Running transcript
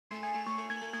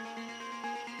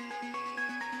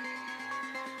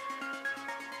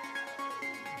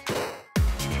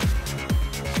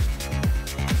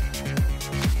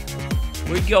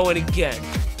We're going again.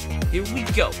 Here we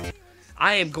go.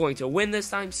 I am going to win this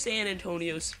time. San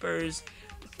Antonio Spurs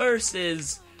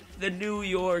versus the New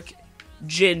York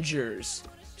Gingers.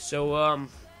 So,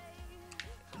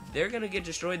 they're gonna get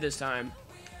destroyed this time.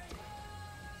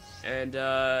 And,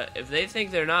 if they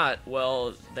think they're not,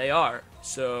 well, they are.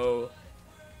 So,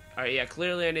 alright, yeah,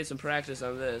 clearly I need some practice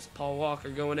on this. Paul Walker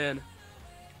going in.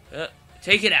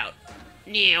 Take it out.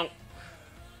 Meow.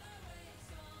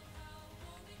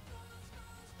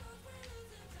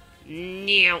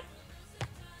 Meow.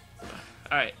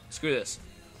 Alright, screw this.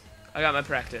 I got my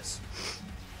practice.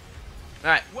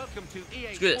 Alright.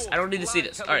 Screw this. I don't need to see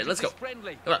this. Alright, let's go.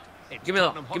 Come on. Give me the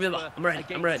ball. Give me the ball. I'm ready.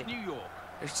 I'm ready.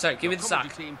 Sorry, give me the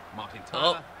sock.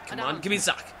 Oh, come on. Give me the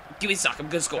sock. Give me the sock. I'm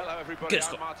gonna score. Good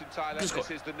score. Good score.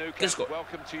 Good score.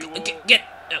 Get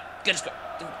a score.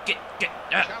 Get.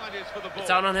 It's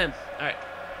out on him. Alright.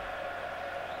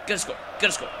 Good score.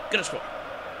 Good score. Good score.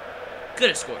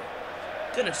 Good score.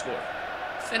 Good score.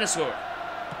 Finish score.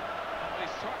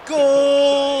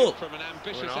 Goal!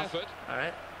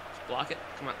 Alright. Just block it.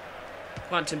 Come on.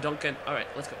 Come on, Tim Duncan. Alright,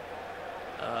 let's go.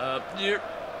 Here.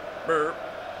 Burp.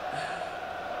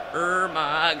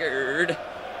 My God.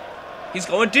 He's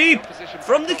going deep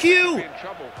from the queue.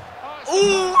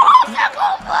 Ooh, off the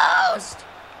goal post.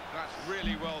 That's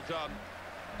really well done.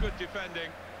 Good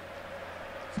defending.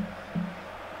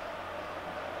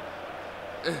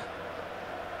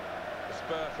 The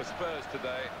spur for Spurs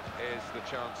today is the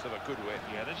chance of a good win.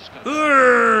 Yeah, they're just going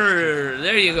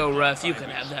there you go, ref. You can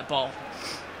have that ball.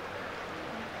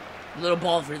 Little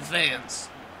ball for the fans.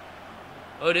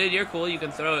 Oh, dude, you're cool. You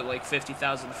can throw it like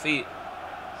 50,000 feet.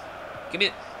 Give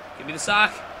me the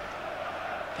sock.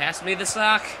 Pass me the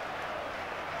sock.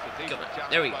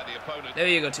 There we go. There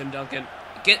you go, Tim Duncan.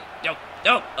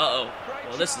 No. Uh-oh.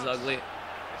 Well, this is ugly.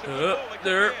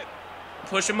 There.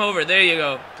 Push him over. There you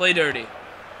go. Play dirty.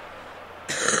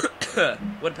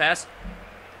 What pass?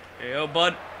 There you go,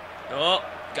 bud. Oh,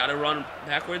 gotta run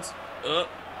backwards.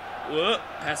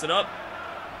 Pass it up.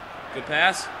 Good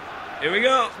pass. Here we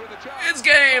go. It's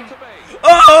game.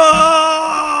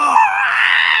 Oh!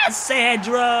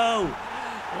 Sandro!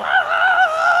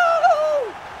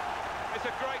 Whoa!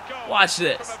 Watch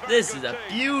this. This is a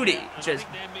beauty. Just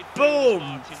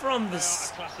boom from the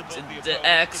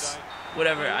X.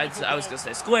 Whatever. I was gonna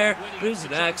say square. But it's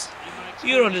an X.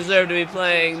 You don't deserve to be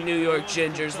playing New York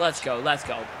Gingers. Let's go. Let's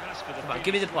go. Come on.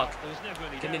 Give me the puck.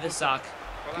 Give me the sock.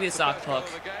 Give me the sock puck.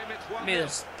 Give me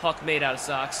this puck made out of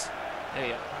socks. There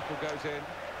you go.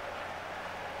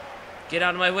 Get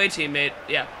out of my way, teammate.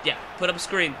 Yeah. Put up a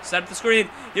screen. Set up the screen.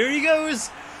 Here he goes.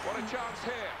 What a chance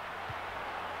here.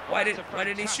 Why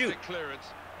didn't he shoot? He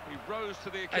rose to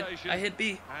the occasion. I hit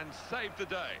B. And saved the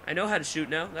day. I know how to shoot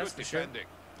now. That's for sure.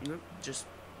 Defending. Just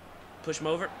push him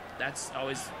over. That's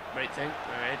always the right thing.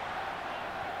 All right.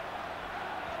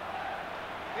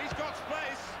 He's got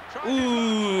space.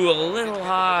 Ooh, a little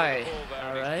high.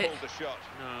 All right.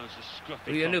 What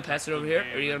are you gonna do? Pass it over here?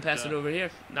 Or are you gonna pass it over here?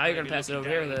 Now you're gonna pass it over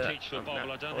here.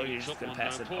 Or you're just gonna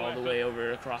pass it all the way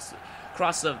over across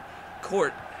the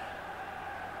court.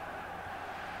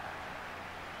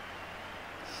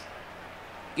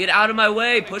 Get out of my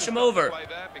way. Push him over.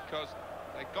 Because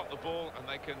they got the ball and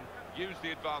they can use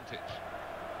the advantage.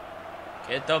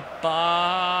 Get the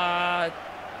ball. The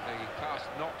pass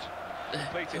not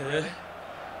completed. Really.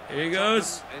 Here he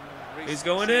goes. He's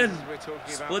going in.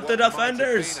 Split the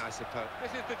defenders. This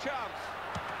is the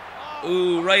chance.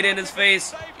 Ooh, right in his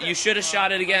face. You should have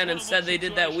shot it again. Instead, they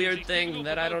did that weird thing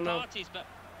that I don't know.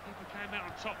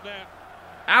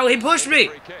 Ow, he pushed me.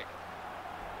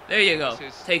 There you go.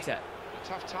 Take that.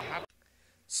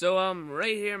 So,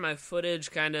 right here, my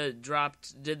footage kind of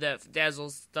dropped, did that dazzle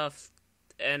stuff.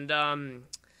 And,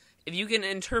 if you can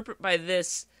interpret by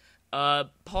this,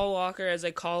 Paul Walker, as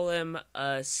I call him,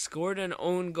 scored an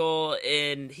own goal,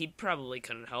 and he probably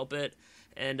couldn't help it.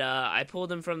 And I pulled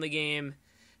him from the game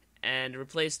and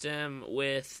replaced him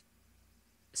with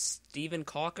Steven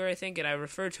Calker, I think, and I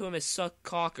refer to him as Suck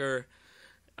Calker.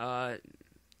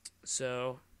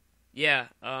 So, yeah.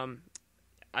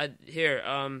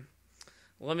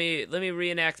 Let me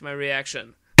reenact my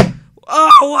reaction.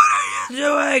 Oh, what are you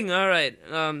doing? All right.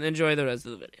 Enjoy the rest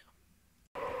of the video.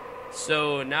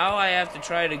 So now I have to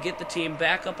try to get the team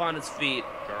back up on its feet,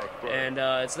 and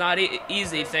it's not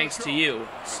easy thanks to you.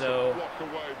 So,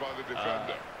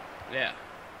 yeah.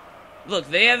 Look,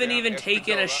 they haven't even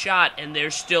taken a shot, and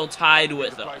they're still tied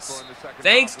with us.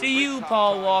 Thanks to you,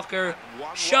 Paul Walker.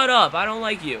 Shut up. I don't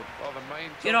like you.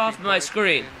 Get off my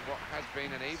screen.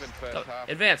 Go,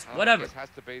 advance. Whatever.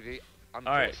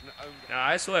 Alright. Now,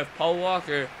 I swear, if Paul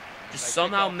Walker just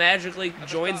somehow magically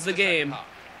joins the game,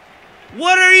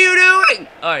 What are you doing?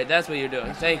 All right, that's what you're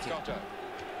doing. Thank you.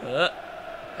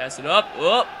 Pass it up.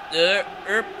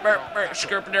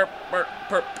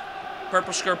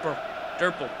 Purple skirper.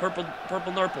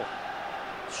 Purple nurple.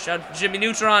 Shout out to Jimmy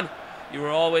Neutron. You were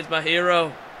always my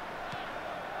hero.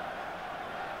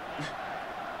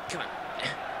 Come on.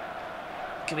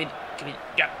 Come in.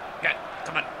 Yeah.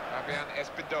 Come on.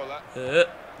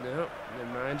 No,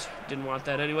 never mind. Didn't want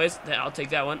that anyways. I'll take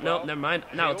that one. No, never mind.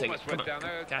 Now I'll take it. Come on.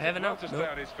 Can I have it now?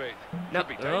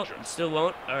 No, still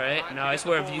won't. All right. Now I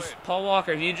swear, if you, Paul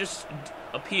Walker, if you just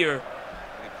appear.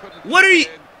 What are you?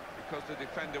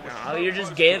 No, you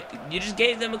just gave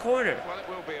them a corner.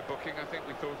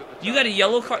 You got a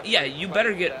yellow card. Yeah, you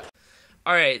better get.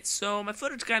 All right. So my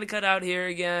footage kind of cut out here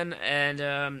again,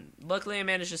 and luckily I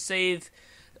managed to save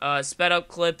sped up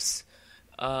clips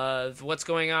of what's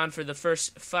going on for the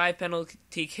first 5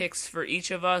 penalty kicks for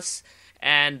each of us,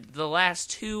 and the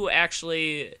last 2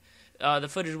 actually, the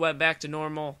footage went back to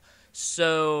normal,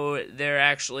 so they're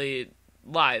actually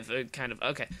live, kind of.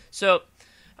 Okay, so,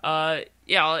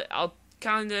 yeah, I'll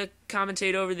kind of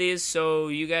commentate over these so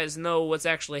you guys know what's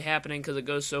actually happening, because it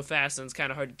goes so fast and it's kind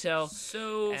of hard to tell.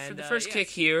 So, for the first kick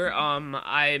here,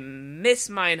 I miss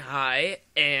mine high,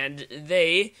 and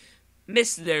they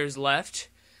miss theirs left.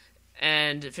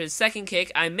 And for the second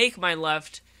kick, I make mine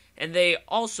left, and they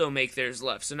also make theirs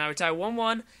left. So now we tie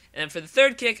 1-1, and for the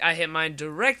third kick, I hit mine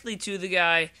directly to the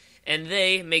guy, and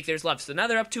they make theirs left. So now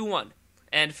they're up 2-1.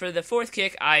 And for the fourth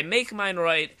kick, I make mine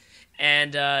right,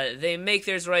 and they make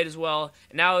theirs right as well.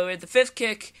 And now we're at the fifth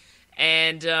kick,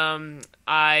 and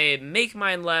I make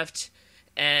mine left,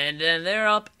 and then they're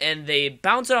up, and they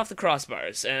bounce it off the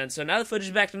crossbars. And so now the footage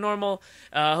is back to normal.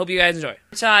 Hope you guys enjoy.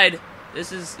 Tied.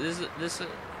 This is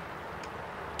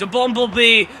Da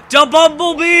Bumblebee! Da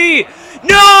Bumblebee!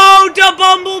 No! Da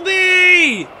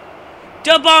Bumblebee!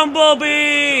 Da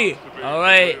Bumblebee!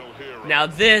 Alright, now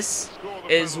this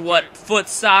is what foot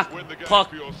sock,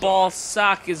 puck, ball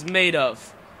sock is made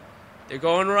of. They're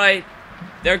going right.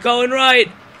 They're going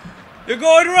right. They're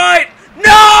going right. No!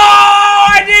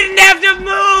 I didn't have to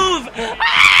move! I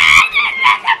didn't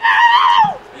have to move!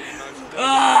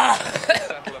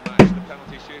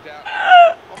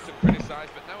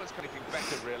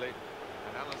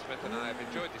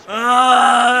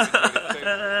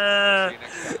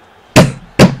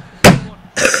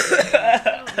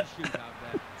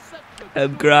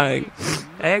 I'm crying.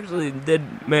 I actually did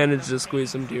manage to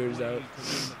squeeze some tears out.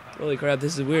 Holy crap,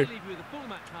 this is weird.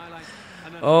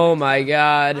 Oh my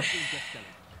god.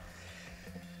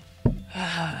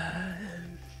 I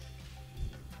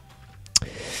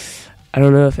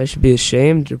don't know if I should be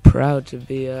ashamed or proud to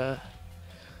be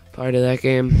part of that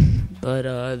game, but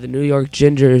the New York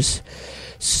Gingers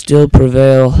still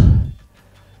prevail.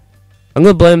 I'm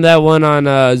gonna blame that one on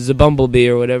the Bumblebee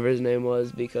or whatever his name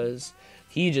was, because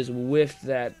he just whiffed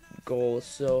that goal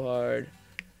so hard.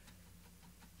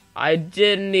 I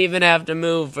didn't even have to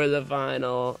move for the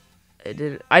final.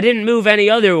 I didn't move any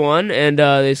other one, and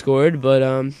they scored. But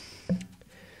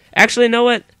actually, you know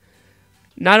what?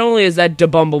 Not only is that Da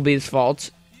Bumblebee's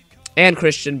fault and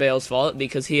Christian Bale's fault,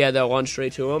 because he had that one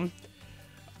straight to him.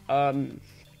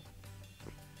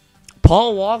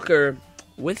 Paul Walker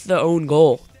with the own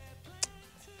goal.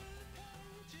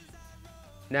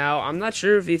 Now, I'm not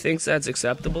sure if he thinks that's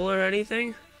acceptable or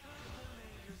anything,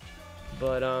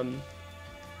 but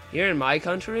here in my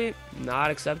country, not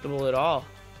acceptable at all.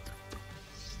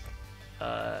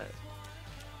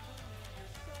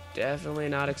 Definitely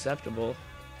not acceptable.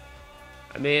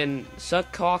 I mean,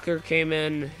 Suck Hawker came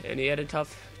in and he had a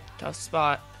tough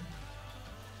spot,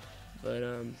 but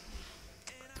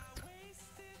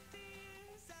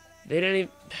they didn't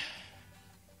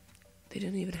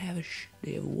even have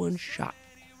they have one shot.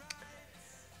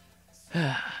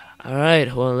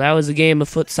 Alright, well, that was a game of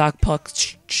foot, sock, puck,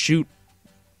 shoot,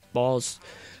 balls.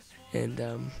 And,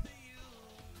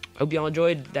 hope y'all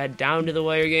enjoyed that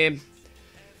down-to-the-wire game.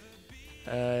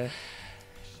 And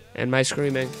my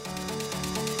screaming.